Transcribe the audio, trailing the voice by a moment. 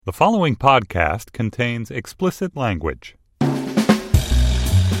The following podcast contains explicit language.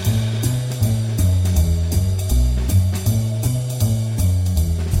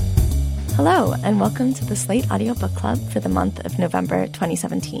 Hello, and welcome to the Slate Audiobook Club for the month of November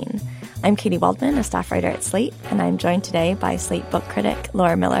 2017. I'm Katie Waldman, a staff writer at Slate, and I'm joined today by Slate book critic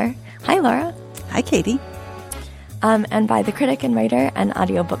Laura Miller. Hi, Laura. Hi, Katie. And by the critic and writer and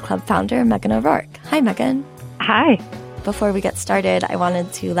Audiobook Club founder, Megan O'Rourke. Hi, Megan. Hi. Before we get started, I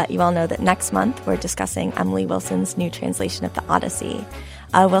wanted to let you all know that next month we're discussing Emily Wilson's new translation of the Odyssey.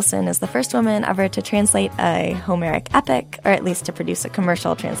 Wilson is the first woman ever to translate a Homeric epic, or at least to produce a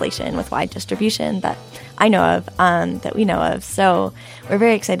commercial translation with wide distribution that I know of, that we know of. So we're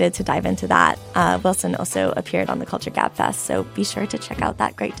very excited to dive into that. Wilson also appeared on the Culture Gab Fest, so be sure to check out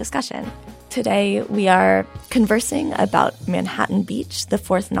that great discussion. Today, we are conversing about Manhattan Beach, the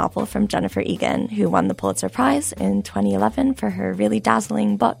fourth novel from Jennifer Egan, who won the Pulitzer Prize in 2011 for her really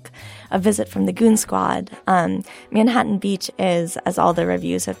dazzling book, A Visit from the Goon Squad. Manhattan Beach is, as all the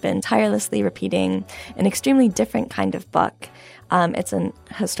reviews have been tirelessly repeating, an extremely different kind of book. It's an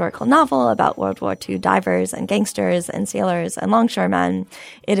historical novel about World War II divers and gangsters and sailors and longshoremen.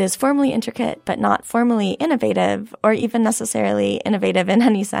 It is formally intricate, but not formally innovative, or even necessarily innovative in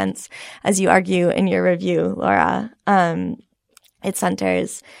any sense, as you argue in your review, Laura. It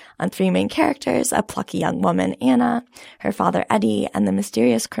centers on three main characters: a plucky young woman, Anna, her father, Eddie, and the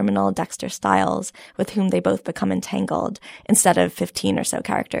mysterious criminal Dexter Stiles, with whom they both become entangled, instead of 15 or so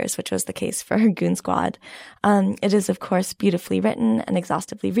characters, which was the case for her Goon Squad. It is, of course, beautifully written and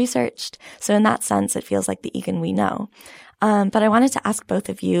exhaustively researched, so in that sense, it feels like the Egan we know. But I wanted to ask both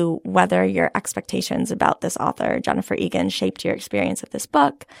of you whether your expectations about this author, Jennifer Egan, shaped your experience of this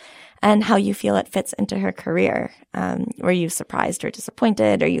book, and how you feel it fits into her career. Were you surprised or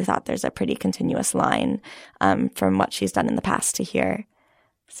disappointed, or you thought there's a pretty continuous line from what she's done in the past to here?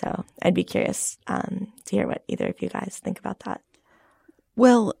 So I'd be curious to hear what either of you guys think about that.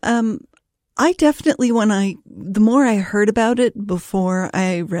 Well, I definitely, the more I heard about it before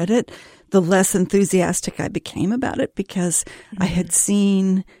I read it, the less enthusiastic I became about it, because I had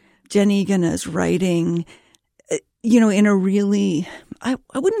seen Jen Egan as writing, in a really, I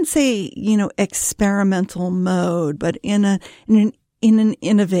wouldn't say, experimental mode, but in an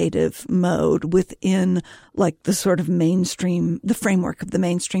innovative mode within like the sort of the framework of the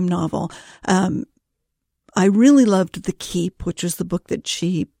mainstream novel. I really loved The Keep, which was the book that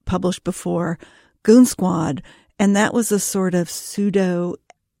she published before Goon Squad. And that was a sort of pseudo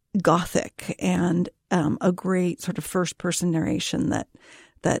Gothic and a great sort of first person narration that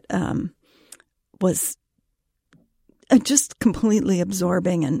was just completely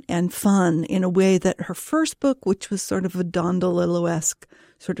absorbing and fun in a way that her first book, which was sort of a Don DeLillo-esque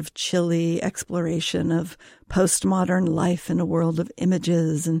sort of chilly exploration of postmodern life in a world of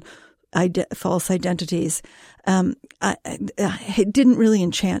images and false identities, it didn't really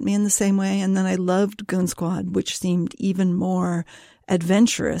enchant me in the same way. And then I loved Goon Squad, which seemed even more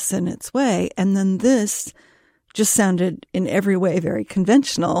adventurous in its way. And then this just sounded in every way very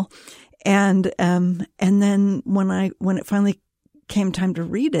conventional. And then when it finally came time to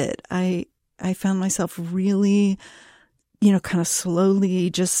read it, I found myself really, kind of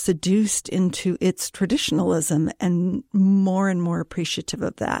slowly just seduced into its traditionalism and more appreciative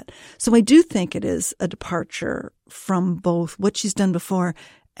of that. So I do think it is a departure from both what she's done before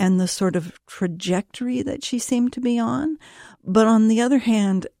and the sort of trajectory that she seemed to be on. But on the other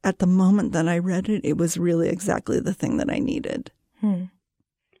hand, at the moment that I read it, it was really exactly the thing that I needed.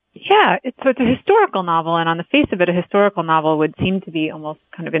 Yeah, so it's a historical novel, and on the face of it, a historical novel would seem to be almost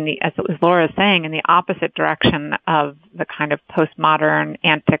kind of as Laura is saying, in the opposite direction of the kind of postmodern,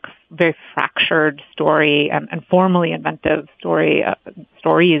 antics, very fractured story and formally inventive stories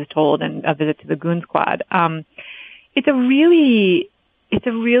told in A Visit to the Goon Squad.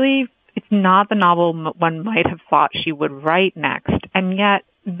 It's not the novel one might have thought she would write next, and yet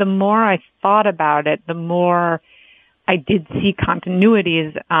the more I thought about it, the more I did see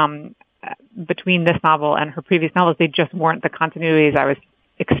continuities between this novel and her previous novels. They just weren't the continuities I was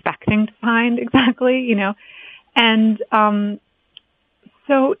expecting to find exactly, And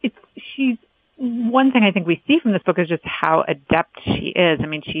so she's one thing I think we see from this book is just how adept she is. I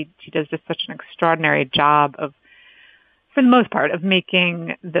mean, she does just such an extraordinary job of, for the most part, of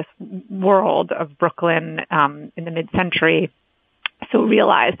making this world of Brooklyn in the mid-century so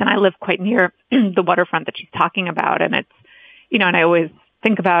realized. And I live quite near the waterfront that she's talking about. And it's, and I always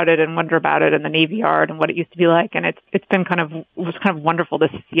think about it and wonder about it and the Navy Yard and what it used to be like. And it was kind of wonderful to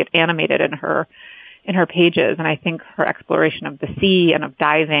see it animated in her pages. And I think her exploration of the sea and of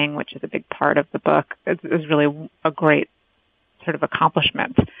diving, which is a big part of the book, is really a great sort of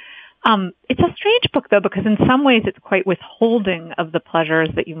accomplishment. It's a strange book, though, because in some ways it's quite withholding of the pleasures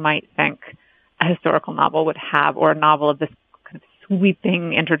that you might think a historical novel would have, or a novel of this kind of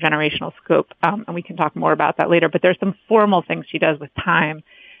sweeping intergenerational scope. And we can talk more about that later. But there's some formal things she does with time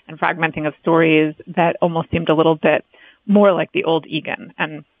and fragmenting of stories that almost seemed a little bit more like the old Egan,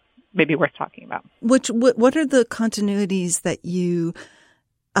 and maybe worth talking about. What are the continuities that you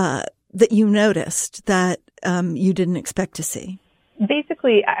noticed that you didn't expect to see?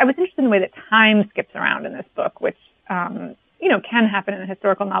 Basically, I was interested in the way that time skips around in this book, which, can happen in a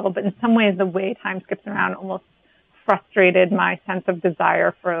historical novel, but in some ways the way time skips around almost frustrated my sense of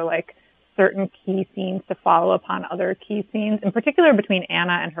desire for, like, certain key scenes to follow upon other key scenes, in particular between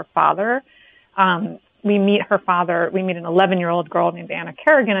Anna and her father. We meet her father, we meet an 11-year-old girl named Anna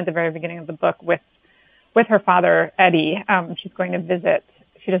Kerrigan at the very beginning of the book with her father, Eddie. She's going to visit,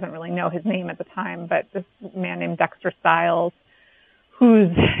 she doesn't really know his name at the time, but this man named Dexter Stiles, who's,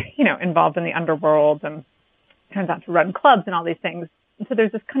 involved in the underworld and turns out to run clubs and all these things. And so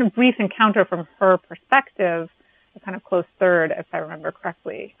there's this kind of brief encounter from her perspective, a kind of close third, if I remember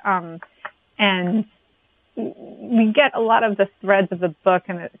correctly. And we get a lot of the threads of the book,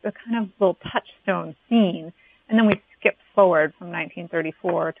 and it's a kind of little touchstone scene. And then we skip forward from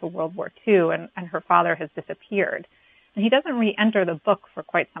 1934 to World War II, and her father has disappeared. And he doesn't re-enter the book for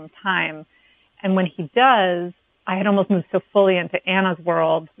quite some time. And when he does, I had almost moved so fully into Anna's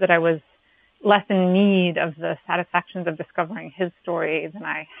world that I was less in need of the satisfactions of discovering his story than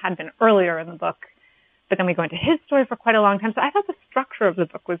I had been earlier in the book. But then we go into his story for quite a long time. So I thought the structure of the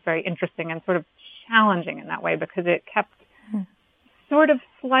book was very interesting and sort of challenging in that way, because it kept sort of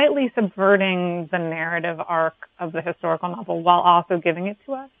slightly subverting the narrative arc of the historical novel while also giving it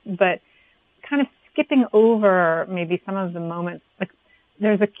to us, but kind of skipping over maybe some of the moments. Like,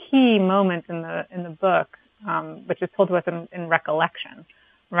 there's a key moment in the book, which is told to us in recollection,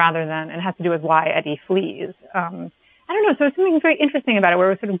 rather than, and it has to do with why Eddie flees. I don't know, so there's something very interesting about it, where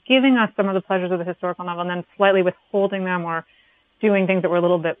it was sort of giving us some of the pleasures of the historical novel and then slightly withholding them, or doing things that were a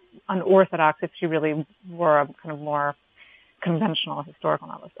little bit unorthodox if she really were a kind of more conventional historical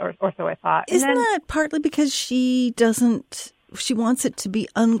novelist, or so I thought. Isn't that partly because she wants it to be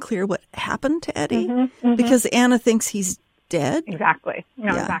unclear what happened to Eddie? Mm-hmm, mm-hmm. Because Anna thinks he's dead? Exactly.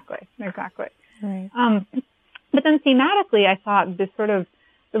 No, yeah. Exactly. Right. But then thematically, I thought this sort of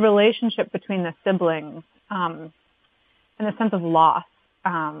the relationship between the siblings and the sense of loss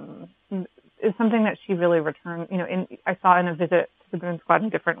is something that she really returned. I saw in A Visit to the Goon Squad in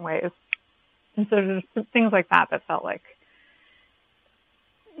different ways, and so there's things like that felt like,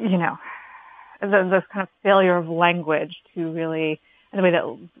 this kind of failure of language to really, in the way that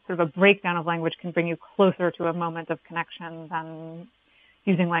sort of a breakdown of language can bring you closer to a moment of connection than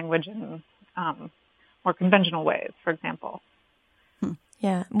using language in more conventional ways, for example.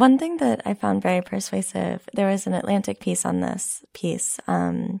 Yeah. One thing that I found very persuasive, there was an Atlantic piece on this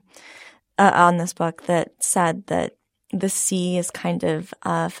on this book that said that the sea is kind of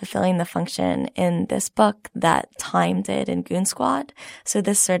fulfilling the function in this book that time did in Goon Squad. So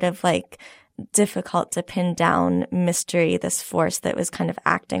this sort of like difficult to pin down mystery, this force that was kind of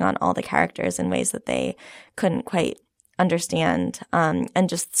acting on all the characters in ways that they couldn't quite understand, and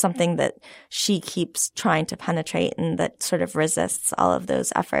just something that she keeps trying to penetrate and that sort of resists all of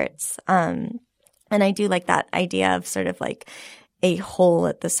those efforts. And I do like that idea of sort of like a hole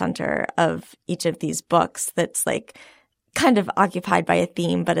at the center of each of these books that's like kind of occupied by a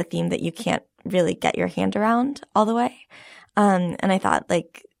theme, but a theme that you can't really get your hand around all the way. And I thought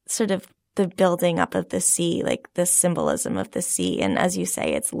like sort of the building up of the sea, like the symbolism of the sea. And as you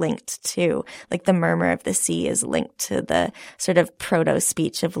say, it's linked to, like the murmur of the sea is linked to the sort of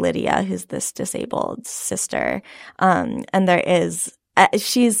proto-speech of Lydia, who's this disabled sister. And there is, I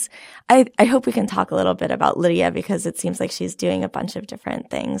hope we can talk a little bit about Lydia, because it seems like she's doing a bunch of different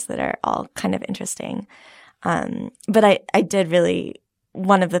things that are all kind of interesting. But I did really,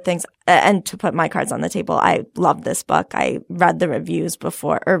 one of the things, and to put my cards on the table, I loved this book. I read the reviews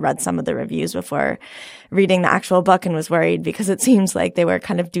before, or read some of the reviews before reading the actual book, and was worried because it seems like they were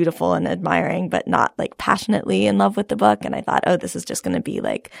kind of dutiful and admiring, but not like passionately in love with the book. And I thought, oh, this is just going to be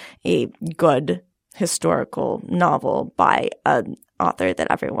like a good historical novel by an author that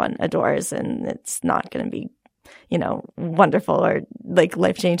everyone adores, and it's not going to be, wonderful or like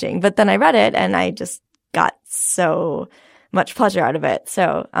life-changing. But then I read it and I just got so much pleasure out of it.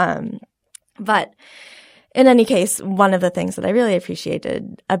 So, but in any case, one of the things that I really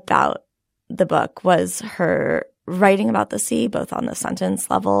appreciated about the book was her writing about the sea, both on the sentence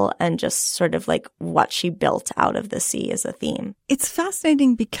level and just sort of like what she built out of the sea as a theme. It's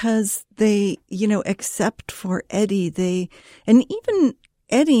fascinating because they, except for Eddie, and even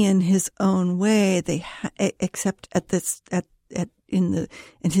Eddie in his own way, except in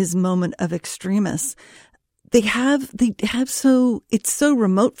his moment of extremis, it's so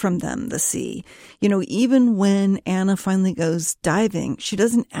remote from them, the sea. Even when Anna finally goes diving, she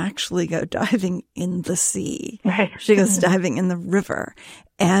doesn't actually go diving in the sea. Right. She goes diving in the river.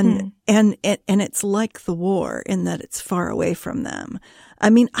 And it's like the war in that it's far away from them. I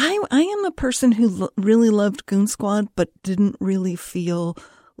mean, I am a person who really loved Goon Squad, but didn't really feel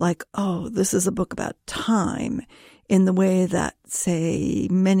like, oh, this is a book about time in the way that, say,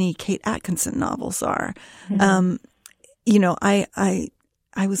 many Kate Atkinson novels are. Mm-hmm.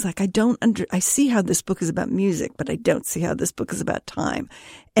 I was like, I see how this book is about music, but I don't see how this book is about time.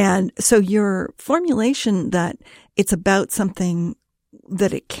 And so your formulation that it's about something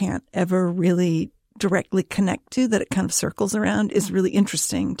that it can't ever really directly connect to, that it kind of circles around, is really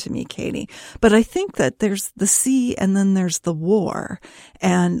interesting to me, Katie. But I think that there's the sea and then there's the war,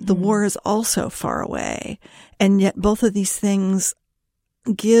 and the war is also far away. And yet both of these things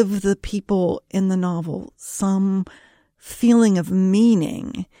give the people in the novel some feeling of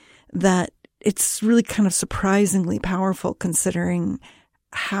meaning that it's really kind of surprisingly powerful considering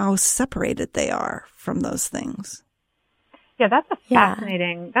how separated they are from those things. Yeah, that's a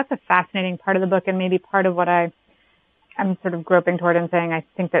fascinating part of the book, and maybe part of what I'm sort of groping toward and saying I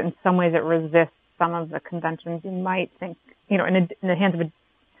think that in some ways it resists some of the conventions you might think, in the hands of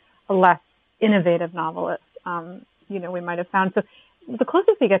a less innovative novelist, we might have found. So the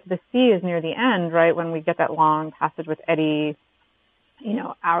closest we get to the sea is near the end, right, when we get that long passage with Eddie,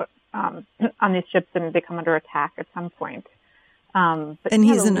 out on these ships, and they come under attack at some point. And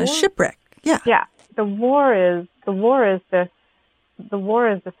he's in a shipwreck. Yeah. Yeah. The war is this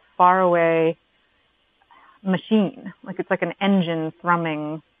faraway machine. Like it's like an engine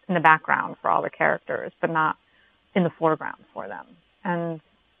thrumming in the background for all the characters, but not in the foreground for them. And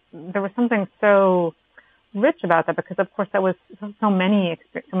there was something so rich about that because, of course, that was so many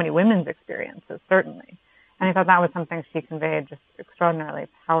women's experiences, certainly. And I thought that was something she conveyed just extraordinarily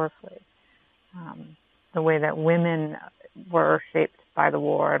powerfully. The way that women were shaped by the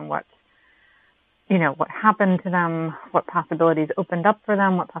war and what happened to them, what possibilities opened up for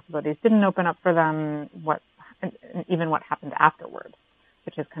them, what possibilities didn't open up for them, even what happened afterward,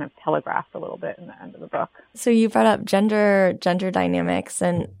 which is kind of telegraphed a little bit in the end of the book. So you brought up gender dynamics,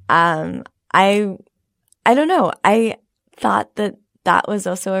 and I don't know. I thought that was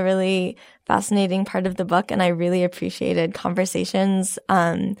also a really fascinating part of the book, and I really appreciated conversations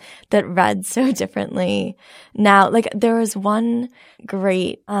that read so differently. Now, like there was one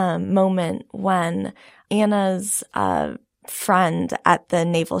great moment when Anna's friend at the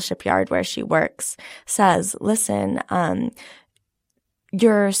naval shipyard where she works says, "Listen,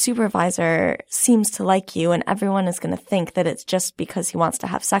 your supervisor seems to like you, and everyone is going to think that it's just because he wants to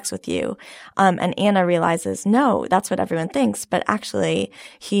have sex with you." And Anna realizes, no, that's what everyone thinks, but actually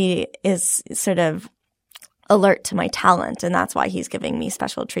he is sort of alert to my talent, and that's why he's giving me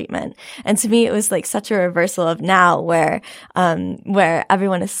special treatment. And to me, it was like such a reversal of now where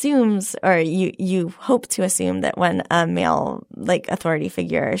everyone assumes, or you hope to assume, that when a male like authority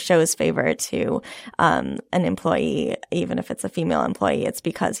figure shows favor to an employee, even if it's a female employee, it's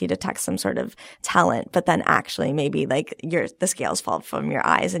because he detects some sort of talent. But then actually maybe like the scales fall from your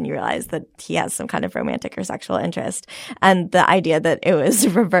eyes and you realize that he has some kind of romantic or sexual interest. And the idea that it was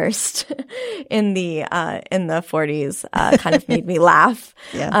reversed in the 40s kind of made me laugh.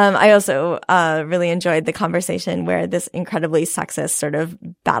 Yeah. I also really enjoyed the conversation where this incredibly sexist sort of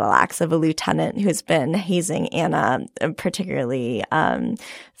battle axe of a lieutenant who's been hazing Anna particularly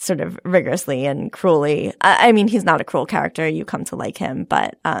sort of rigorously and cruelly. I mean, he's not a cruel character. You come to like him,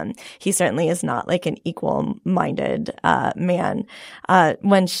 but he certainly is not like an equal-minded man.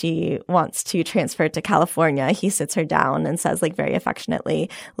 When she wants to transfer to California, he sits her down and says, like very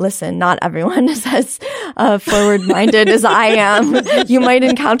affectionately, "Listen, not everyone is as forward-minded as I am. You might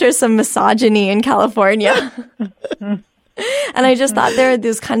encounter some misogyny in California." And I just thought there are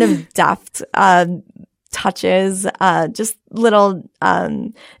these kind of deft touches, just little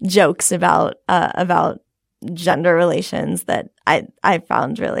jokes about gender relations that I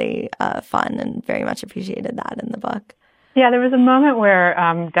found really fun, and very much appreciated that in the book. Yeah, there was a moment where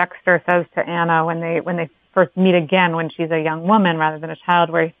Dexter says to Anna when they first meet again, when she's a young woman rather than a child,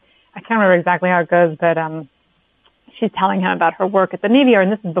 where I can't remember exactly how it goes, but she's telling him about her work at the Navy Yard,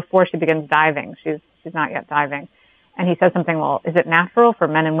 and this is before she begins diving. She's not yet diving. And he says something, well, is it natural for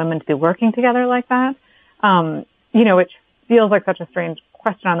men and women to be working together like that? which feels like such a strange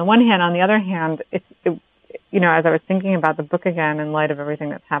question on the one hand. On the other hand, as I was thinking about the book again in light of everything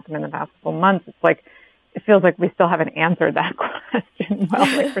that's happened in the past couple months, it's like, it feels like we still haven't answered that question well.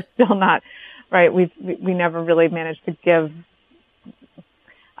 Like we're still not, right? We never really managed to give,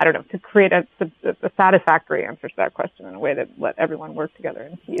 to create a satisfactory answer to that question in a way that let everyone work together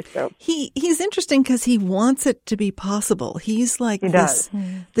in peace. So he's interesting because he wants it to be possible. He's like this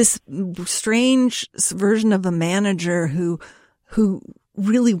strange version of a manager who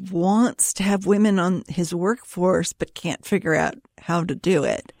really wants to have women on his workforce but can't figure out how to do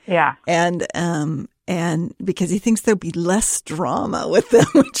it. Yeah. And because he thinks there'll be less drama with them,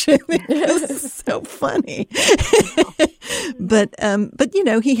 which I think is so funny. But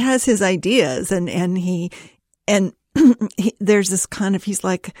he has his ideas and there's this kind of, he's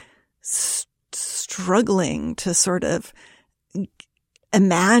like struggling to sort of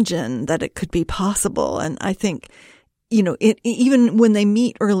imagine that it could be possible. And I think, even when they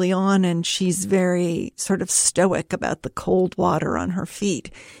meet early on and she's very sort of stoic about the cold water on her feet,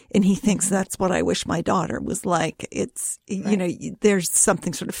 and he thinks that's what I wish my daughter was like. It's, there's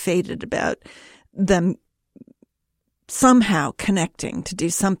something sort of fated about them somehow connecting to do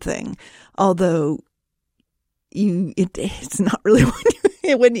something, although it's not really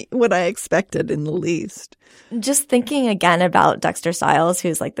what I expected in the least. Just thinking again about Dexter Stiles,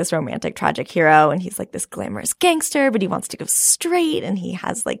 who's like this romantic tragic hero, and he's like this glamorous gangster, but he wants to go straight, and he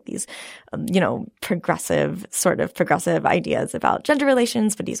has like these, progressive ideas about gender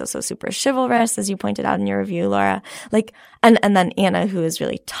relations, but he's also super chivalrous, as you pointed out in your review, Laura. Like, and then Anna, who is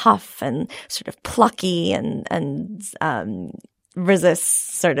really tough and sort of plucky and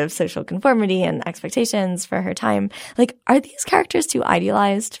resists sort of social conformity and expectations for her time. Like, are these characters too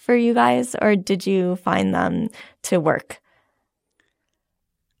idealized for you guys, or did you find them to work?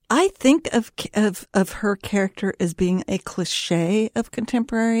 I think of her character as being a cliche of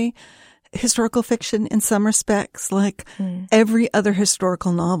contemporary historical fiction in some respects. Like every other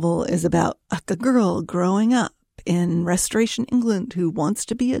historical novel is about a girl growing up in Restoration England who wants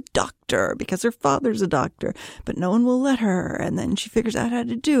to be a doctor because her father's a doctor, but no one will let her. And then she figures out how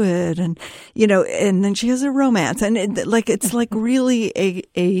to do it. And, and then she has a romance. And it's like really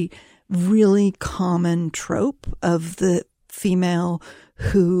a really common trope of the female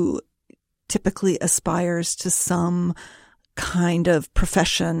who typically aspires to some kind of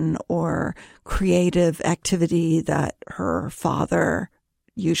profession or creative activity that her father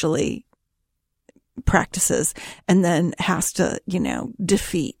usually practices, and then has to,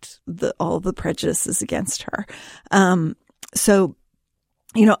 defeat all the prejudices against her. So,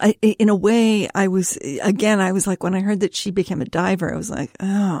 in a way, I was like, when I heard that she became a diver, I was like, oh,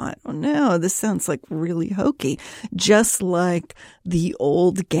 I don't know. This sounds like really hokey. Just like the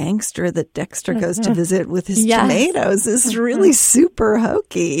old gangster that Dexter goes to visit with his tomatoes is really super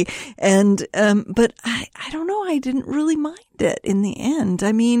hokey. And, but I don't know. I didn't really mind it in the end.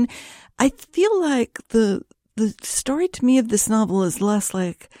 I mean, I feel like the story to me of this novel is less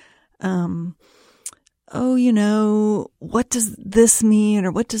like, what does this mean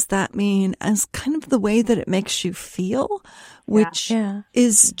or what does that mean, as kind of the way that it makes you feel, which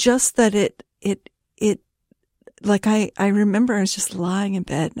is just that it like I remember I was just lying in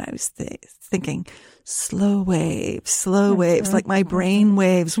bed and I was thinking slow waves, like my brain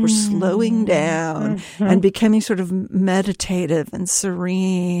waves were slowing down and becoming sort of meditative and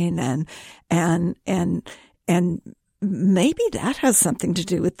serene and maybe that has something to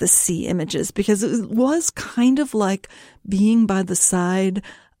do with the sea images, because it was kind of like being by the side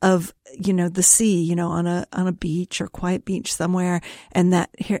of, the sea, on a beach or quiet beach somewhere, and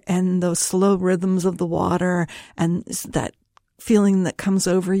and those slow rhythms of the water and that feeling that comes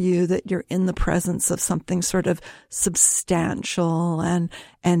over you that you're in the presence of something sort of substantial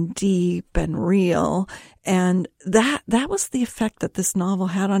and deep and real. And that was the effect that this novel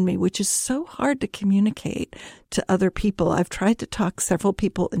had on me, which is so hard to communicate to other people. I've tried to talk several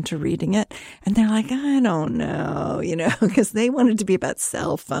people into reading it, and they're like, I don't know, because they wanted to be about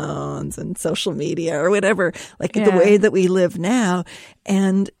cell phones and social media or whatever, like the way that we live now.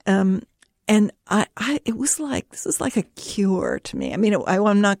 And it was like, this is like a cure to me. I mean,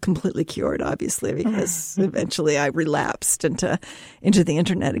 I'm not completely cured, obviously, because eventually I relapsed into the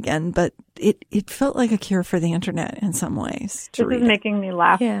internet again, but it felt like a cure for the internet in some ways. This is making me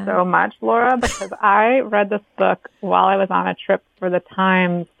laugh so much, Laura, because I read this book while I was on a trip for the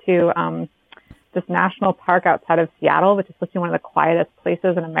Times to, this national park outside of Seattle, which is supposed to be one of the quietest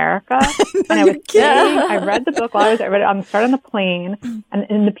places in America. And I was kidding. I read the book while I read it on the plane,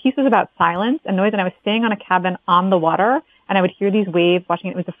 and the piece was about silence and noise, and I was staying on a cabin on the water, and I would hear these waves watching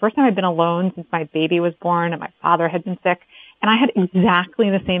it. It was the first time I'd been alone since my baby was born and my father had been sick. And I had exactly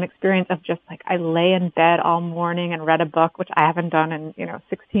the same experience of just like, I lay in bed all morning and read a book, which I haven't done in,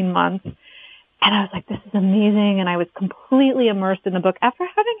 16 months. And I was like, this is amazing. And I was completely immersed in the book after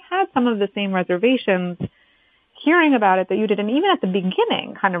having had some of the same reservations, hearing about it that you did. And even at the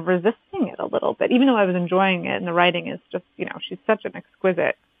beginning, kind of resisting it a little bit, even though I was enjoying it and the writing is just, she's such an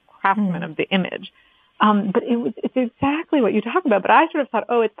exquisite craftsman of the image. But it's exactly what you talk about. But I sort of thought,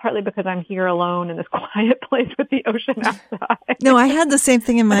 it's partly because I'm here alone in this quiet place with the ocean outside. No, I had the same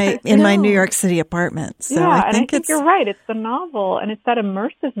thing in my my New York City apartment. So yeah, I think you're right. It's the novel, and it's that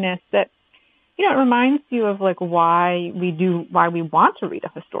immersiveness that, it reminds you of like why we want to read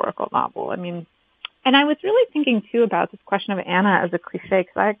a historical novel. I mean, and I was really thinking too about this question of Anna as a cliche,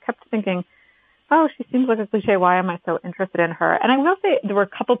 because I kept thinking, she seems like a cliche. Why am I so interested in her? And I will say there were a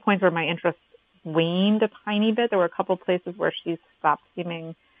couple points where my interest waned a tiny bit. There were a couple places where she stopped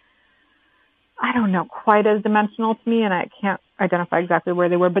seeming, I don't know, quite as dimensional to me, and I can't identify exactly where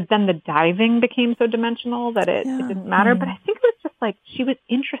they were. But then the diving became so dimensional that it didn't matter. But I think it was just like she was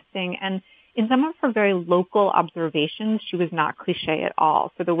interesting, and in some of her very local observations, she was not cliche at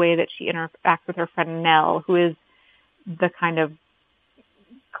all. So the way that she interacts with her friend Nell, who is the kind of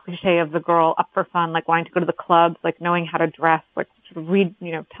cliche of the girl up for fun, like wanting to go to the clubs, like knowing how to dress, like sort of read,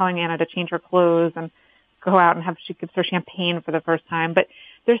 telling Anna to change her clothes and go out and she gives her champagne for the first time. But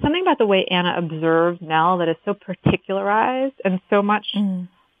there's something about the way Anna observes Nell that is so particularized and so much,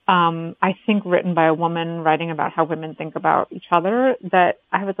 I think, written by a woman writing about how women think about each other, that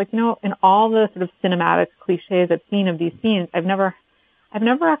I was like, in all the sort of cinematic cliches I've seen of these scenes, I've never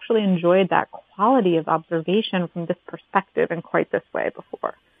actually enjoyed that quality of observation from this perspective in quite this way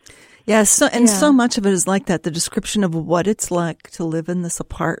before. Yes, so much of it is like that. The description of what it's like to live in this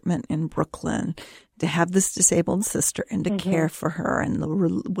apartment in Brooklyn, to have this disabled sister and to care for her, and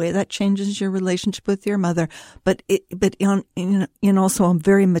the way that changes your relationship with your mother, but in also a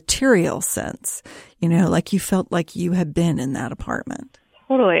very material sense, like you felt like you had been in that apartment.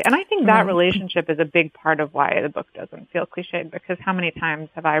 Totally. And I think that relationship is a big part of why the book doesn't feel cliched, because how many times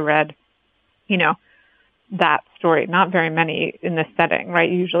have I read, that story? Not very many in this setting, right?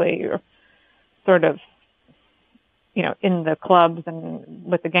 Usually you're sort of, in the clubs and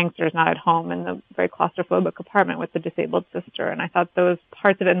with the gangsters, not at home in the very claustrophobic apartment with the disabled sister. And I thought those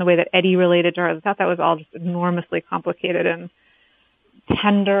parts of it and the way that Eddie related to her, I thought that was all just enormously complicated and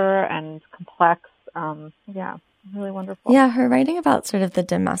tender and complex. Really wonderful. Yeah, her writing about sort of the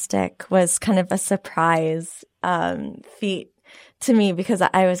domestic was kind of a surprise feat to me, because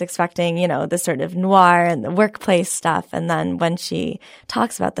I was expecting, the sort of noir and the workplace stuff. And then when she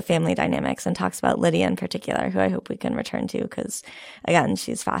talks about the family dynamics and talks about Lydia in particular, who I hope we can return to, because again,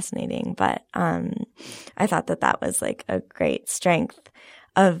 she's fascinating. But I thought that was like a great strength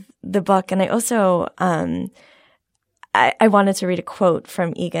of the book. And I also I wanted to read a quote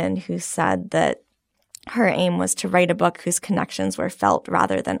from Egan, who said that her aim was to write a book whose connections were felt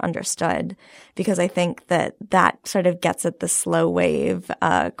rather than understood, because I think that sort of gets at the slow wave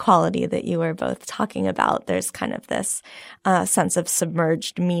quality that you were both talking about. There's kind of this sense of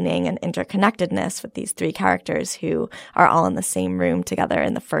submerged meaning and interconnectedness with these three characters who are all in the same room together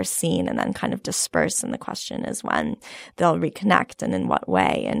in the first scene and then kind of disperse. And the question is when they'll reconnect and in what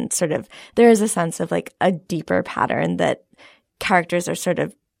way. And sort of there is a sense of like a deeper pattern that characters are sort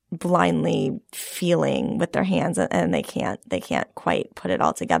of blindly feeling with their hands, and they can't quite put it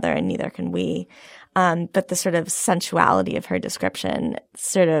all together, and neither can we. But the sort of sensuality of her description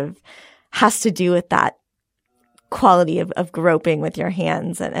sort of has to do with that quality of groping with your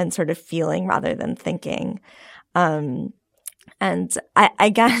hands and sort of feeling rather than thinking. And I'm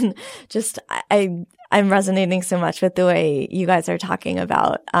resonating so much with the way you guys are talking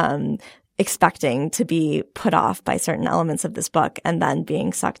about expecting to be put off by certain elements of this book and then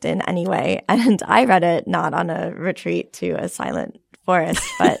being sucked in anyway. And I read it not on a retreat to a silent forest,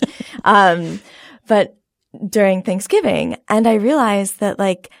 but during Thanksgiving. And I realized that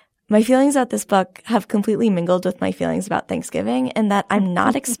like my feelings about this book have completely mingled with my feelings about Thanksgiving, and that I'm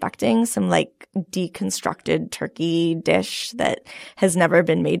not expecting some like deconstructed turkey dish that has never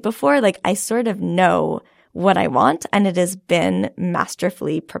been made before. Like I sort of know what I want, and it has been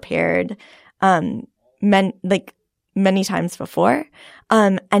masterfully prepared many times before.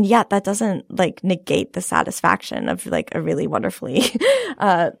 And yet that doesn't like negate the satisfaction of like a really wonderfully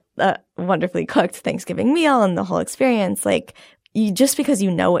wonderfully cooked Thanksgiving meal and the whole experience. Like just because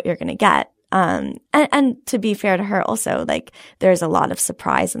you know what you're going to get. And to be fair to her also, like there's a lot of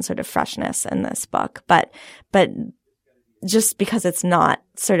surprise and sort of freshness in this book, but just because it's not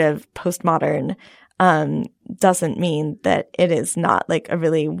sort of postmodern, doesn't mean that it is not like a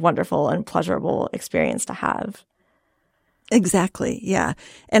really wonderful and pleasurable experience to have. Exactly. Yeah.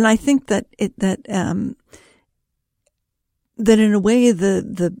 And I think that that in a way,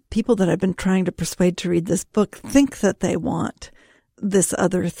 the people that I've been trying to persuade to read this book think that they want this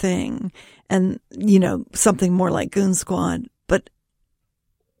other thing and, something more like Goon Squad, but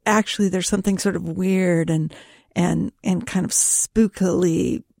actually there's something sort of weird and kind of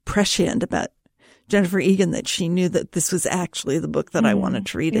spookily prescient about Jennifer Egan, that she knew that this was actually the book that I wanted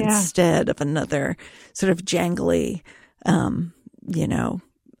to read instead of another sort of jangly,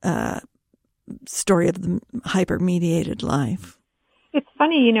 story of the hyper-mediated life. It's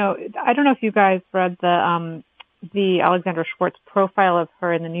funny, I don't know if you guys read the Alexandra Schwartz profile of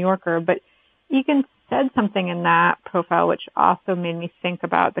her in the New Yorker, but Egan said something in that profile which also made me think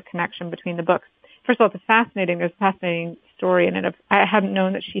about the connection between the books. First of all, there's a fascinating story in it. I hadn't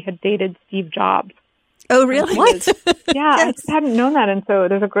known that she had dated Steve Jobs. Oh, really? What? Yeah, Yes. I hadn't known that. And so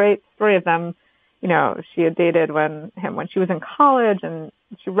there's a great story of them. She had dated when she was in college, and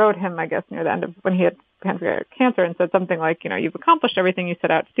she wrote him, I guess, near the end of when he had pancreatic cancer, and said something like, you've accomplished everything you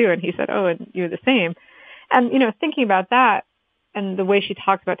set out to do. And he said, oh, and you're the same. And, thinking about that and the way she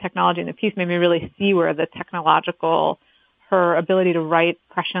talks about technology in the piece made me really see where the her ability to write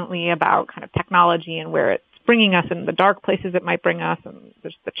presciently about kind of technology and where it's bringing us in the dark places it might bring us and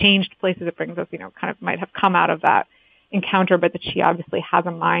there's the changed places it brings us, kind of might have come out of that encounter, but that she obviously has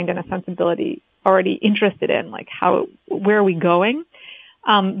a mind and a sensibility already interested in, like where are we going?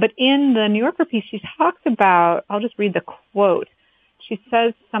 But in the New Yorker piece, she talks about, I'll just read the quote. She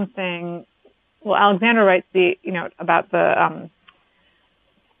says something, Alexandra writes about the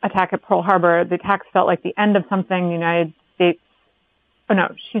attack at Pearl Harbor. The attacks felt like the end of something. The United States,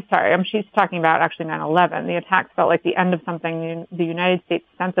 she's talking about actually 9/11. The attacks felt like the end of something. The United States'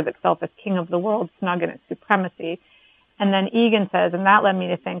 sense of itself as king of the world, snug in its supremacy. And then Egan says, and that led me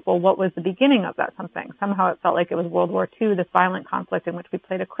to think, what was the beginning of that something? Somehow it felt like it was World War II, this violent conflict in which we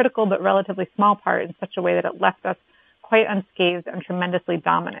played a critical but relatively small part in such a way that it left us quite unscathed and tremendously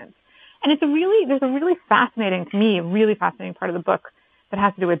dominant. And there's a really fascinating part of the book that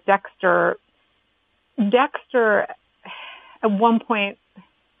has to do with Dexter. Dexter, at one point,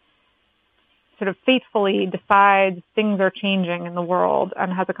 sort of fatefully decides things are changing in the world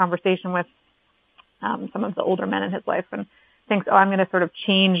and has a conversation with some of the older men in his life and thinks, I'm going to sort of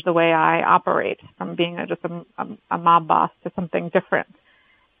change the way I operate from being just a mob boss to something different.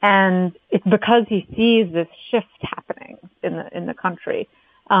 And it's because he sees this shift happening in the country.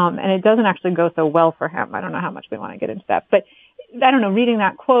 And it doesn't actually go so well for him. I don't know how much we want to get into that. But I don't know, reading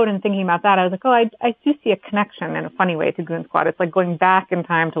that quote and thinking about that, I was like, I do see a connection in a funny way to Goon Squad. It's like going back in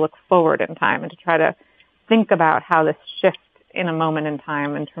time to look forward in time and to try to think about how this shift in a moment in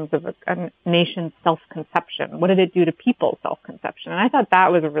time in terms of a nation's self-conception. What did it do to people's self-conception? And I thought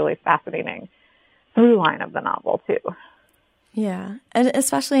that was a really fascinating through line of the novel, too. Yeah, and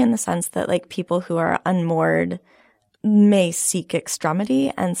especially in the sense that, like, people who are unmoored may seek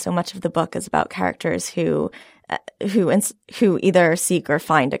extremity, and so much of the book is about characters who either seek or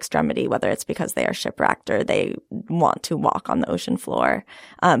find extremity, whether it's because they are shipwrecked or they want to walk on the ocean floor.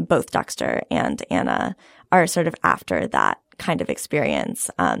 Both Dexter and Anna are sort of after that kind of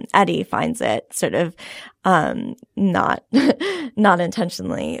experience. Eddie finds it sort of not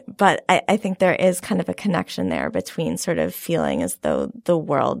intentionally, but I think there is kind of a connection there between sort of feeling as though the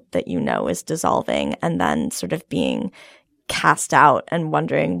world that you know is dissolving and then sort of being cast out and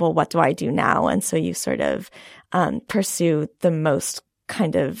wondering, well, what do I do now? And so you sort of pursue the most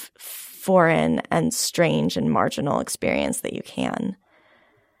kind of foreign and strange and marginal experience that you can.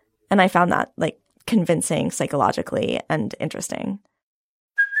 And I found that like convincing psychologically and interesting.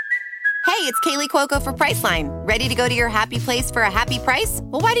 Hey, it's Kaylee Cuoco for Priceline. Ready to go to your happy place for a happy price?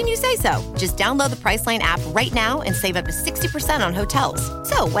 Well, why didn't you say so? Just download the Priceline app right now and save up to 60% on hotels.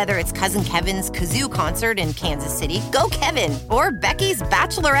 So whether it's Cousin Kevin's Kazoo Concert in Kansas City, go Kevin, or Becky's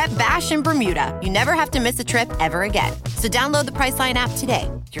Bachelorette Bash in Bermuda, you never have to miss a trip ever again. So download the Priceline app today.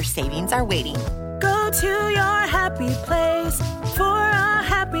 Your savings are waiting. Go to your happy place for a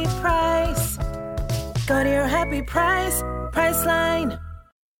happy price. Go to your happy price, Priceline.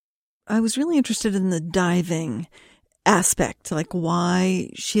 I was really interested in the diving aspect, like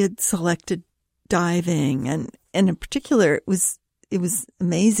why she had selected diving. And in particular, it was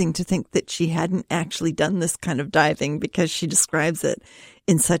amazing to think that she hadn't actually done this kind of diving because she describes it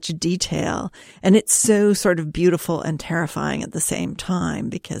in such detail. And it's so sort of beautiful and terrifying at the same time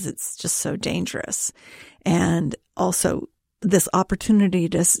because it's just so dangerous. And also this opportunity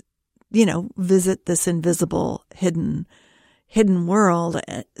to, visit this invisible, hidden hidden world.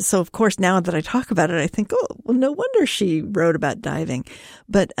 So of course, now that I talk about it, I think, oh, well, no wonder she wrote about diving.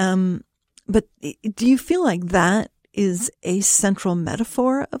 But do you feel like that is a central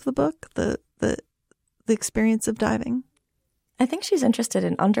metaphor of the book, the experience of diving? I think she's interested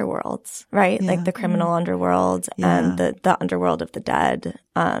in underworlds, right? Yeah. Like the criminal underworld and the underworld of the dead,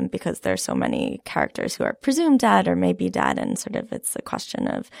 because there's so many characters who are presumed dead or maybe dead, and sort of it's a question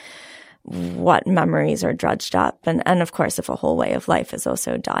of what memories are drudged up. And of course, if a whole way of life is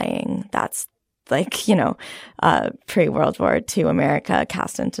also dying, that's like, pre-World War II America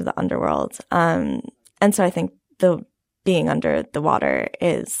cast into the underworld. And so I think the being under the water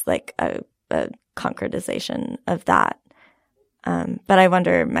is like a concretization of that. But I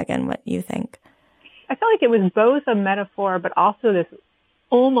wonder, Megan, what you think. I felt like it was both a metaphor, but also this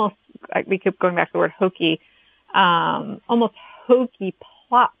almost, like we keep going back to the word hokey, almost hokey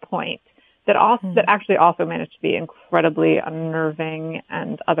plot point that actually also managed to be incredibly unnerving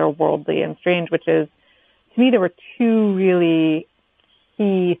and otherworldly and strange, which is, to me, there were two really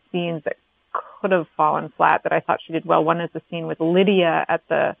key scenes that could have fallen flat that I thought she did well. One is the scene with Lydia at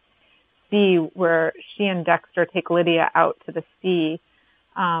the sea, where she and Dexter take Lydia out to the sea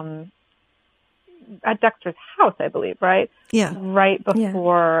at Dexter's house, I believe, right? Yeah. Right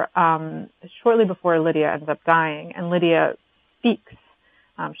before, shortly before Lydia ends up dying, and Lydia speaks.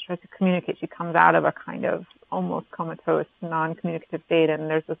 She tries to communicate. She comes out of a kind of almost comatose, non-communicative state, and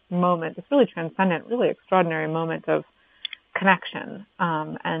there's this moment, this really transcendent, really extraordinary moment of connection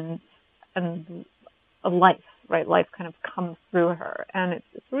and a life. Right, life kind of comes through her, and it's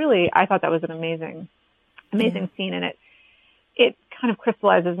really, I thought that was an amazing scene, and it kind of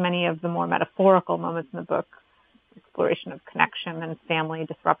crystallizes many of the more metaphorical moments in the book, exploration of connection and family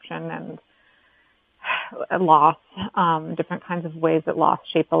disruption and loss, different kinds of ways that loss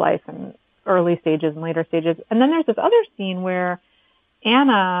shape a life in early stages and later stages. And then there's this other scene where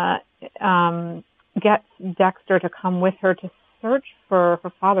Anna gets Dexter to come with her to search for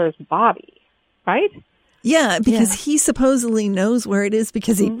her father's body, right? Yeah, because he supposedly knows where it is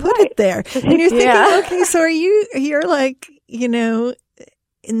because he put it there. And you're thinking, okay, so you're like, in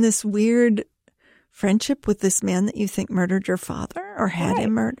this weird friendship with this man that you think murdered your father or had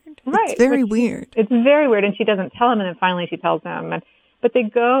him murdered? Right. It's very weird. It's very weird, and she doesn't tell him, and then finally she tells him. But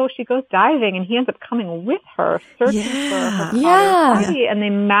she goes diving, and he ends up coming with her, searching for her father's body, and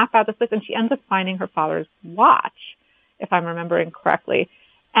they map out this place, and she ends up finding her father's watch, if I'm remembering correctly.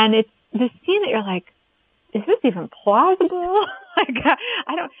 And it's this scene that you're like, is this even plausible?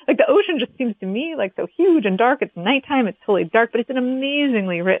 The ocean just seems to me like so huge and dark. It's nighttime. It's totally dark, but it's an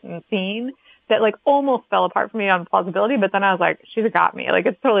amazingly written scene that like almost fell apart for me on plausibility. But then I was like, she's got me. Like,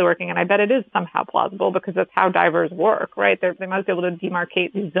 it's totally working. And I bet it is somehow plausible because that's how divers work, right? They must be able to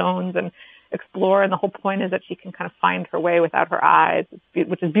demarcate these zones and explore. And the whole point is that she can kind of find her way without her eyes,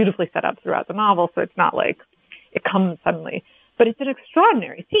 which is beautifully set up throughout the novel. So it's not like it comes suddenly. But it's an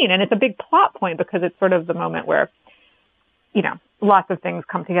extraordinary scene, and it's a big plot point because it's sort of the moment where, lots of things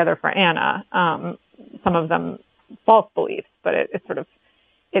come together for Anna. Some of them false beliefs, but it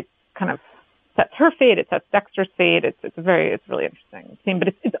kind of sets her fate. It sets Dexter's fate. It's really interesting scene. But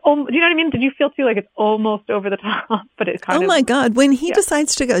it's do you know what I mean? Did you feel too like it's almost over the top? But it kind of. Oh my God! When he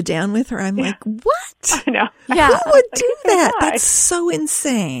decides to go down with her, I'm like, what? I know. Yeah. Who would do that? That's so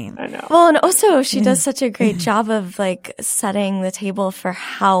insane. I know. Well, and also she does such a great job of like setting the table for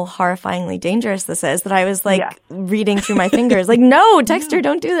how horrifyingly dangerous this is that I was like reading through my fingers, like, no, Dexter,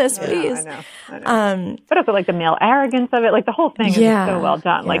 don't do this, please. I know. But also like the male arrogance of it, like the whole thing is just so well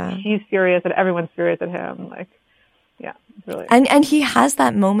done. Like he's furious and everyone's furious at him. Like, it's really. And he has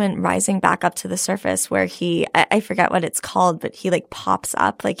that moment rising back up to the surface where I forget what it's called, but he like pops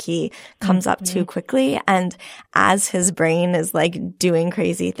up, like he comes up too quickly. And as his brain is like doing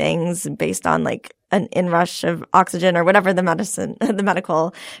crazy things based on like an inrush of oxygen or whatever the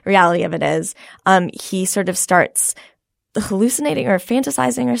medical reality of it is, he sort of starts hallucinating or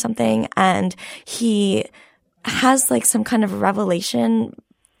fantasizing or something. And he has like some kind of revelation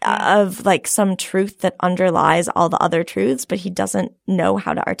of like some truth that underlies all the other truths, but he doesn't know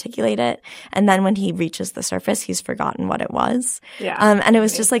how to articulate it. And then when he reaches the surface, he's forgotten what it was. Yeah. And it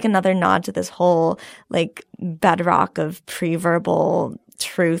was just like another nod to this whole like bedrock of pre-verbal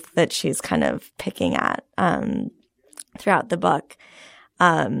truth that she's kind of picking at throughout the book.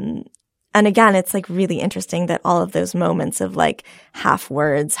 And again, it's like really interesting that all of those moments of like half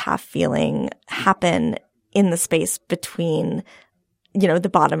words, half feeling happen in the space between the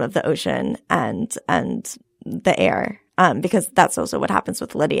bottom of the ocean and the air. Because that's also what happens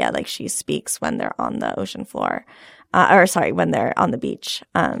with Lydia. Like she speaks when they're on the ocean floor, when they're on the beach,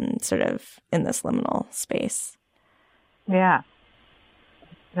 sort of in this liminal space. Yeah.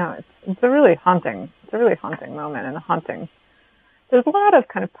 No, it's a really haunting moment and a haunting. There's a lot of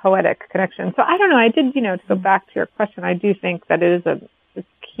kind of poetic connection. So I don't know. I did, to go back to your question, I do think that it is a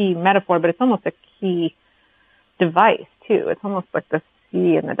key metaphor, but it's almost a key device too. It's almost like the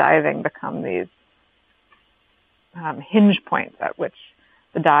sea and the diving become these hinge points at which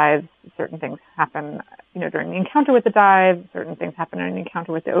the dives, certain things happen, during the encounter with the dive, certain things happen in the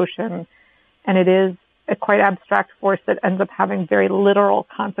encounter with the ocean. And it is a quite abstract force that ends up having very literal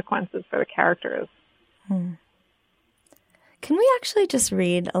consequences for the characters. Can we actually just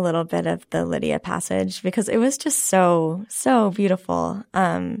read a little bit of the Lydia passage? Because it was just so, so beautiful.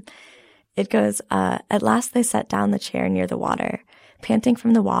 It goes, at last they set down the chair near the water. Panting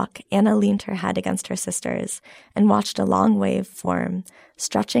from the walk, Anna leaned her head against her sister's and watched a long wave form,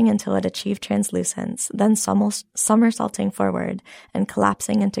 stretching until it achieved translucence, then somersaulting forward and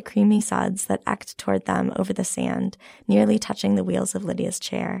collapsing into creamy suds that ecked toward them over the sand, nearly touching the wheels of Lydia's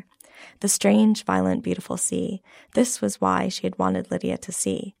chair. The strange, violent, beautiful sea. This was why she had wanted Lydia to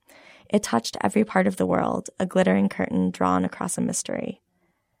see. It touched every part of the world, a glittering curtain drawn across a mystery.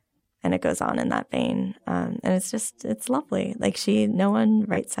 And it goes on in that vein. And it's lovely. Like no one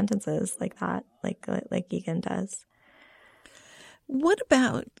writes sentences like that, like Egan does. What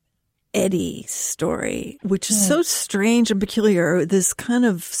about Eddie's story, which is so strange and peculiar, this kind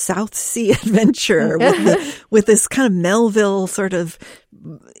of South Sea adventure with this kind of Melville sort of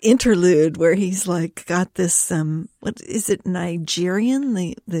interlude where he's like got this, what is it, Nigerian,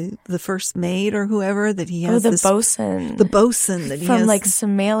 the first mate or whoever that he has. The bosun. The bosun that he from has. like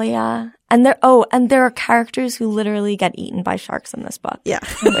Somalia. And there are characters who literally get eaten by sharks in this book. Yeah.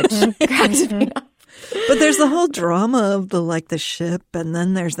 Which cracks me up. But there's the whole drama of the ship, and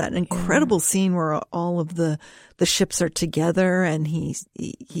then there's that incredible scene where all of the ships are together, and he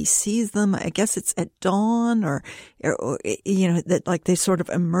sees them. I guess it's at dawn, or that like they sort of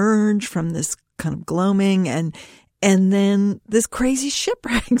emerge from this kind of gloaming, and then this crazy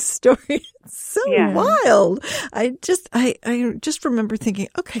shipwreck story. It's so wild. I just remember thinking,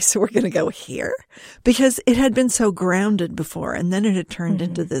 okay, so we're going to go here, because it had been so grounded before, and then it had turned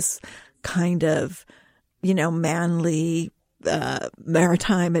into this kind of, manly,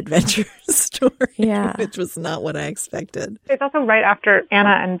 maritime adventure story, which was not what I expected. It's also right after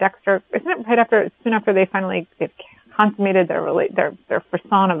Anna and Dexter, isn't it soon after they've consummated their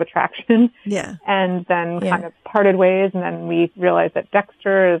frisson of attraction? Yeah. And then kind of parted ways, and then we realize that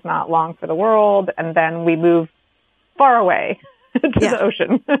Dexter is not long for the world, and then we move far away to the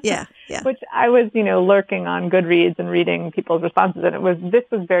ocean. Yeah. Which I was, lurking on Goodreads and reading people's responses, and this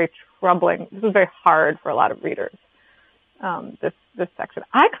was very troubling. This was very hard for a lot of readers. This section,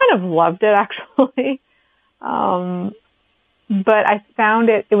 I kind of loved it actually, but I found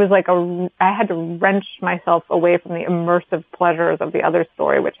it was like I had to wrench myself away from the immersive pleasures of the other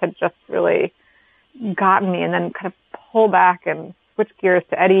story, which had just really gotten me, and then kind of pull back and switch gears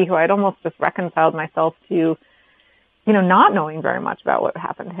to Eddie, who I'd almost just reconciled myself to, not knowing very much about what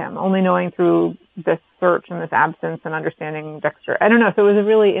happened to him, only knowing through this search and this absence and understanding Dexter. I don't know. So it was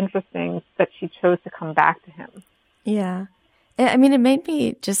really interesting that she chose to come back to him. Yeah. I mean, it made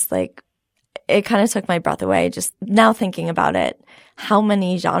me just it kind of took my breath away just now thinking about it, how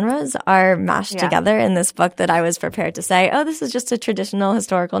many genres are mashed together in this book that I was prepared to say, oh, this is just a traditional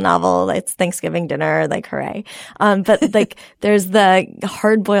historical novel. It's Thanksgiving dinner, hooray. But there's the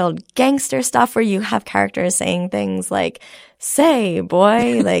hard-boiled gangster stuff where you have characters saying things like, say,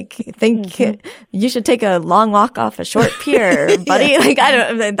 boy, think you should take a long walk off a short pier, buddy.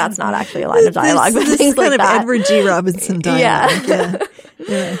 That's not actually a line of dialogue, but things like that. Kind of Edward G. Robinson dialogue.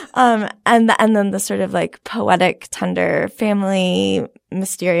 And then the sort of poetic, tender family,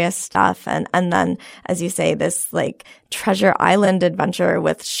 mysterious stuff. And then, as you say, this treasure island adventure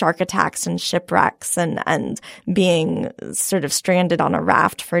with shark attacks and shipwrecks and being sort of stranded on a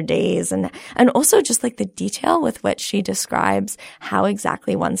raft for days. And also just the detail with which she describes how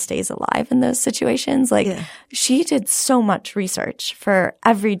exactly one stays alive in those situations. She did so much research for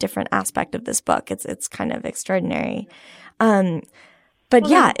every different aspect of this book. It's kind of extraordinary. But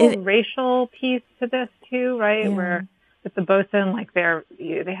there's a racial piece to this too, right? Yeah. Where with the bosun,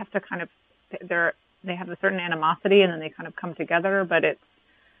 they have to kind of, they have a certain animosity and then they kind of come together, but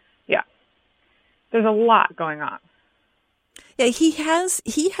there's a lot going on. Yeah, he has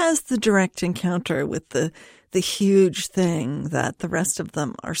the direct encounter with the huge thing that the rest of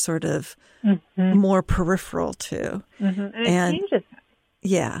them are sort of more peripheral to. And it changes him.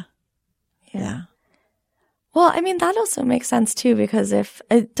 Yeah. Well, I mean, that also makes sense too, because if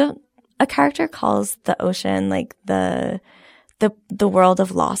a character calls the ocean the the world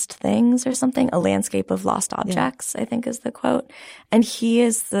of lost things or something, a landscape of lost objects, I think is the quote. And he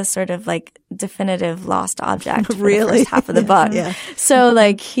is the sort of like definitive lost object for the first half of the book. So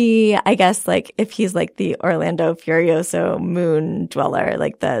like I guess like if he's like the Orlando Furioso moon dweller,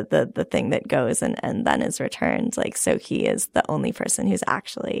 like the thing that goes and then is returned, like, so he is the only person who's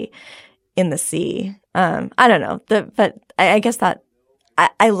actually in the sea. I don't know. But I guess that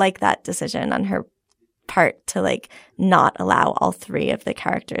I like that decision on her part to like not allow all three of the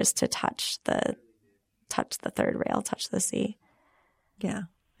characters to touch the third rail, touch the sea. Yeah.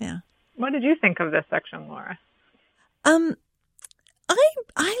 What did you think of this section, Laura? I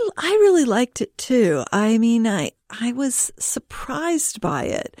really liked it too. I mean, I was surprised by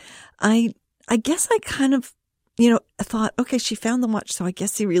it. I guess I kind of, I thought, okay, she found the watch, so I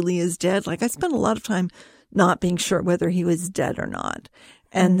guess he really is dead. Like, I spent a lot of time not being sure whether he was dead or not.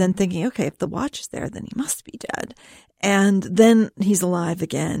 And then thinking, okay, if the watch is there, then he must be dead. And then he's alive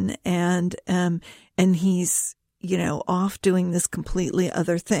again. And he's, off doing this completely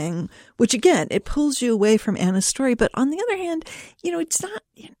other thing, which again, it pulls you away from Anna's story. But on the other hand, it's not,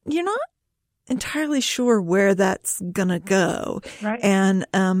 you're not entirely sure where that's gonna go. Right. And,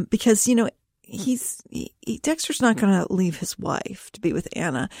 because, Dexter's not going to leave his wife to be with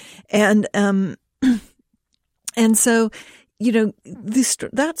Anna. And so,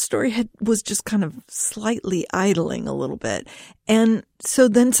 that story was just kind of slightly idling a little bit. And so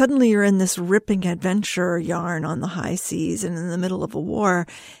then suddenly you're in this ripping adventure yarn on the high seas and in the middle of a war.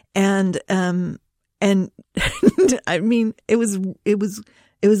 And I mean, it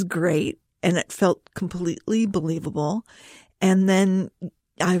was great, and it felt completely believable. And then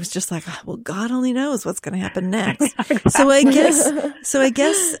I was just like, well, God only knows what's going to happen next. Exactly. So I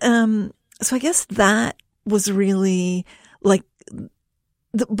guess that was really like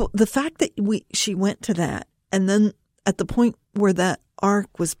the fact that she went to that, and then at the point where that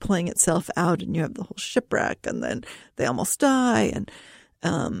arc was playing itself out, and you have the whole shipwreck, and then they almost die, and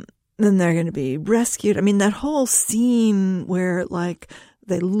then they're going to be rescued. I mean, that whole scene where like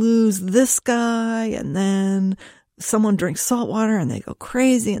they lose this guy, and then someone drinks salt water and they go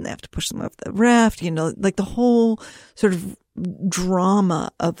crazy and they have to push them off the raft, like the whole sort of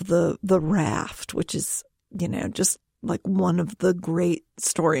drama of the raft, which is, just like one of the great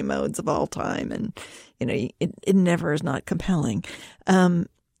story modes of all time. And, it never is not compelling.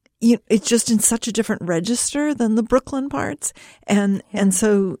 It's just in such a different register than the Brooklyn parts. And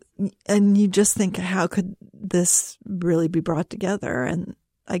so you just think, how could this really be brought together? And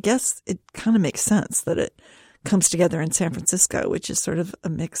I guess it kind of makes sense that it comes together in San Francisco, which is sort of a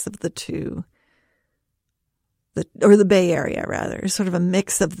mix of the two, or the Bay Area rather, sort of a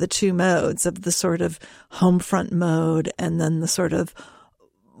mix of the two modes, of the sort of home front mode and then the sort of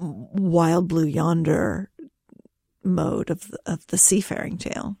wild blue yonder mode of the seafaring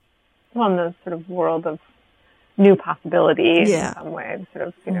tale. Well, in the sort of world of new possibility in some way, sort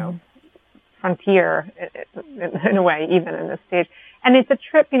of, frontier in a way, even in this stage. And it's a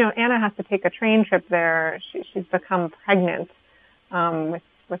trip, Anna has to take a train trip there. She's become pregnant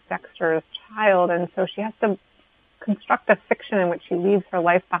with Dexter's child, and so she has to construct a fiction in which she leaves her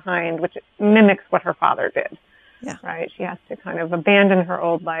life behind, which mimics what her father did. Yeah. Right? She has to kind of abandon her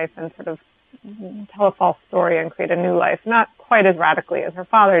old life and sort of tell a false story and create a new life. Not quite as radically as her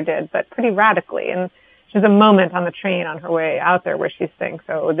father did, but pretty radically. And she's a moment on the train on her way out there where she thinks,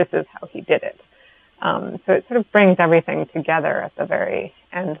 oh, this is how he did it. So it sort of brings everything together at the very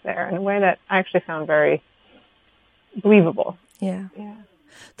end there in a way that I actually found very believable. Yeah.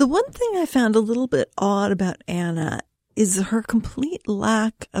 The one thing I found a little bit odd about Anna is her complete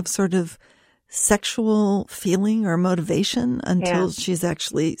lack of sort of sexual feeling or motivation until she's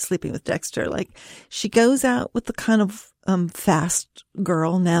actually sleeping with Dexter. Like, she goes out with the kind of fast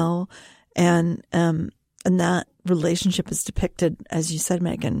girl, Nell, and that relationship is depicted, as you said,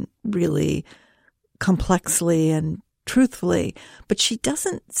 Megan, really complexly and truthfully, but she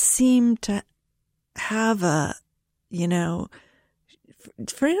doesn't seem to have a,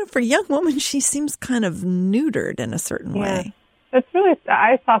 for a young woman, she seems kind of neutered in a certain way. It's really,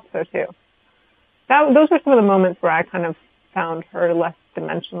 I thought so too. Those were some of the moments where I kind of found her less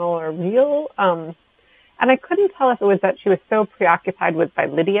dimensional or real. And I couldn't tell if it was that she was so preoccupied by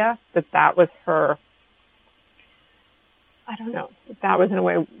Lydia that was her, I don't know, that was in a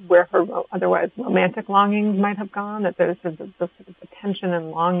way where her otherwise romantic longings might have gone, that there's the tension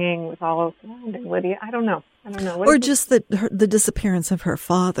and longing was all surrounding Lydia. I don't know. Or just that the disappearance of her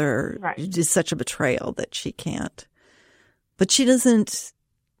father is such a betrayal that she can't. But she doesn't,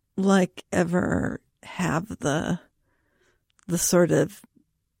 ever have the sort of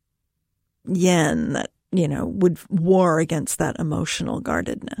yen that would war against that emotional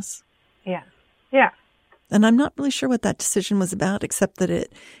guardedness. Yeah. Yeah. And I'm not really sure what that decision was about, except that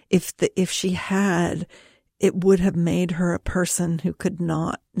if she had, it would have made her a person who could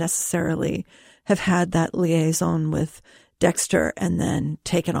not necessarily have had that liaison with Dexter and then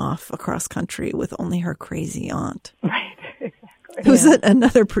taken off across country with only her crazy aunt. Right, exactly. Who's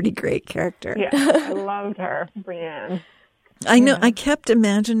another pretty great character. Yeah, I loved her, Brienne. I know. I kept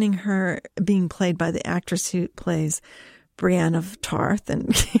imagining her being played by the actress who plays Brienne of Tarth in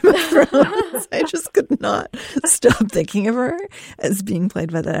Game of Thrones. I just could not stop thinking of her as being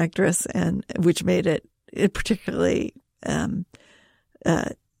played by that actress, and which made it particularly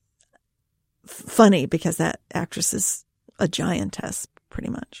funny because that actress is a giantess, pretty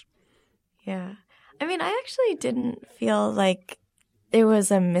much. Yeah. I mean, I actually didn't feel like there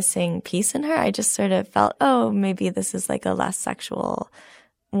was a missing piece in her. I just sort of felt, oh, maybe this is like a less sexual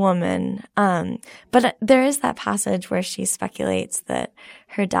woman. But there is that passage where she speculates that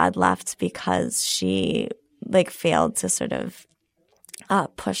her dad left because she failed to sort of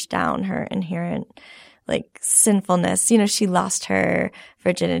push down her inherent sinfulness. She lost her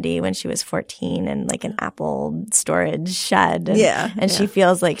virginity when she was 14 in an apple storage shed. And she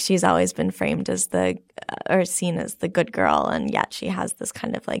feels like she's always been framed as or seen as the good girl. And yet she has this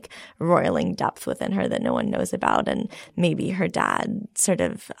kind of roiling depth within her that no one knows about. And maybe her dad sort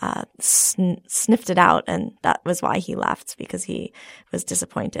of sniffed it out. And that was why he left, because he was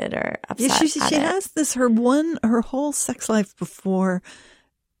disappointed or upset. Yeah, she has this, her whole sex life before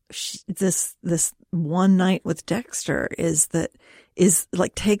this one night with Dexter is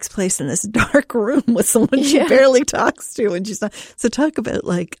takes place in this dark room with someone she barely talks to, and she's not. So talk about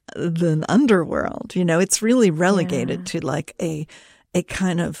the underworld. It's really relegated to a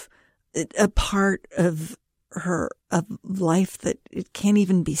kind of a part of her life that it can't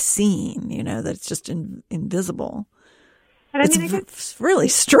even be seen. That it's just invisible. And it's really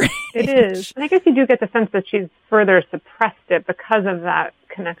strange. It is. And I guess you do get the sense that she's further suppressed it because of that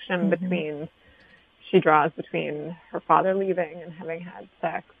connection between her father leaving and having had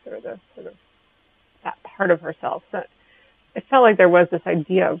sex, or the sort of that part of herself. That it felt like there was this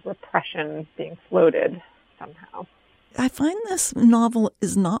idea of repression being floated somehow. I find this novel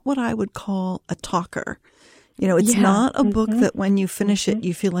is not what I would call a talker. It's not a book that when you finish it,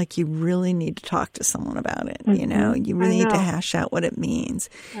 you feel like you really need to talk to someone about it. You really need to hash out what it means.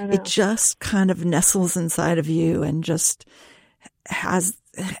 It just kind of nestles inside of you and just has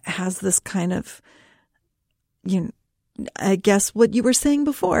this kind of, I guess what you were saying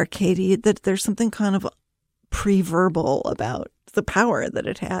before, Katie, that there's something kind of pre-verbal about the power that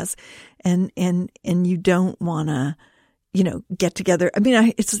it has. And you don't want to, get together. I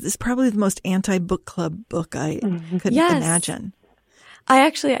mean, it's probably the most anti-book club book I could imagine.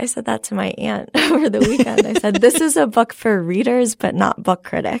 I said that to my aunt over the weekend. I said, this is a book for readers, but not book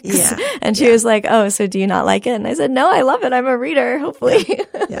critics. Yeah. And she was like, oh, so do you not like it? And I said, no, I love it. I'm a reader, hopefully.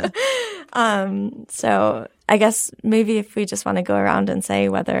 Yeah. So I guess maybe if we just want to go around and say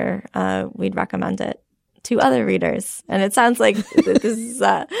whether we'd recommend it to other readers. And it sounds like this is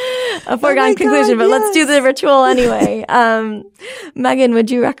a foregone conclusion, but let's do the ritual anyway. Megan, would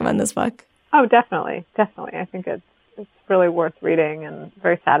you recommend this book? Oh, definitely. Definitely. I think it's really worth reading and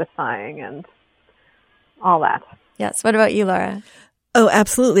very satisfying and all that. Yes. What about you, Laura? Oh,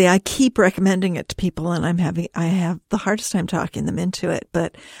 absolutely. I keep recommending it to people, and I have the hardest time talking them into it.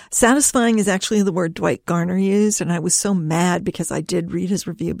 But satisfying is actually the word Dwight Garner used. And I was so mad because I did read his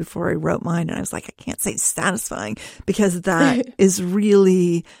review before I wrote mine. And I was like, I can't say satisfying, because that is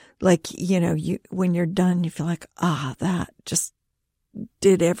really when you're done, you feel like, that just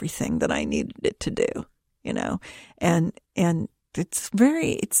did everything that I needed it to do, and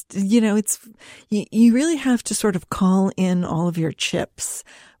you really have to sort of call in all of your chips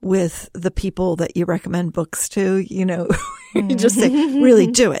with the people that you recommend books to, you just say, really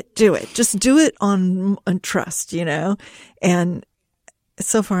do it. Just do it on trust, and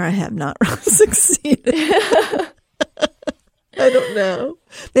so far I have not really succeeded. I don't know.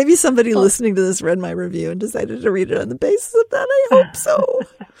 Maybe somebody listening to this read my review and decided to read it on the basis of that. I hope so.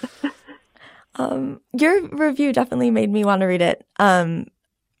 Your review definitely made me want to read it.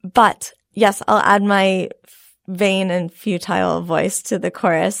 But yes, I'll add my vain and futile voice to the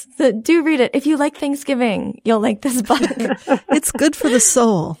chorus. So do read it. If you like Thanksgiving, you'll like this book. It's good for the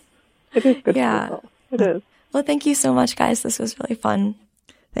soul. It is good for the soul. It is. Well, thank you so much, guys. This was really fun.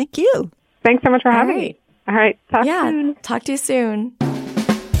 Thank you. Thanks so much for having me. All right. Talk soon. Talk to you soon.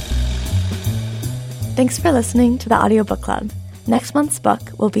 Thanks for listening to the Audiobook Club. Next month's book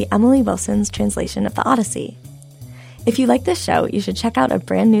will be Emily Wilson's translation of the Odyssey. If you like this show, you should check out a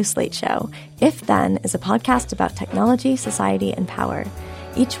brand new Slate show. If Then is a podcast about technology, society, and power.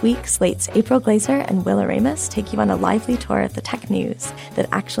 Each week, Slate's April Glazer and Willa Ramus take you on a lively tour of the tech news that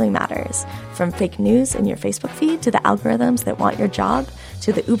actually matters, from fake news in your Facebook feed to the algorithms that want your job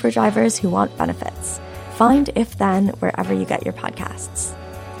to the Uber drivers who want benefits. Find If Then wherever you get your podcasts.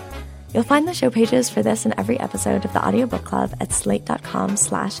 You'll find the show pages for this and every episode of the Audiobook Club at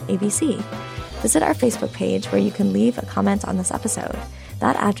slate.com/ABC. Visit our Facebook page where you can leave a comment on this episode.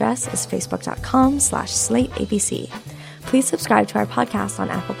 That address is facebook.com/slateabc. Please subscribe to our podcast on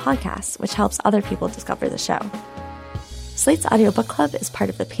Apple Podcasts, which helps other people discover the show. Slate's Audiobook Club is part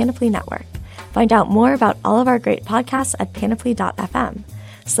of the Panoply Network. Find out more about all of our great podcasts at panoply.fm.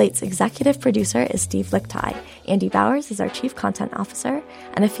 Slate's executive producer is Steve Lickteig. Andy Bowers is our chief content officer,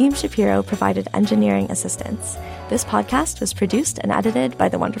 and Afim Shapiro provided engineering assistance. This podcast was produced and edited by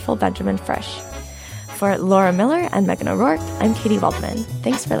the wonderful Benjamin Frisch. For Laura Miller and Megan O'Rourke, I'm Katie Waldman.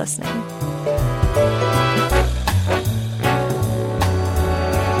 Thanks for listening.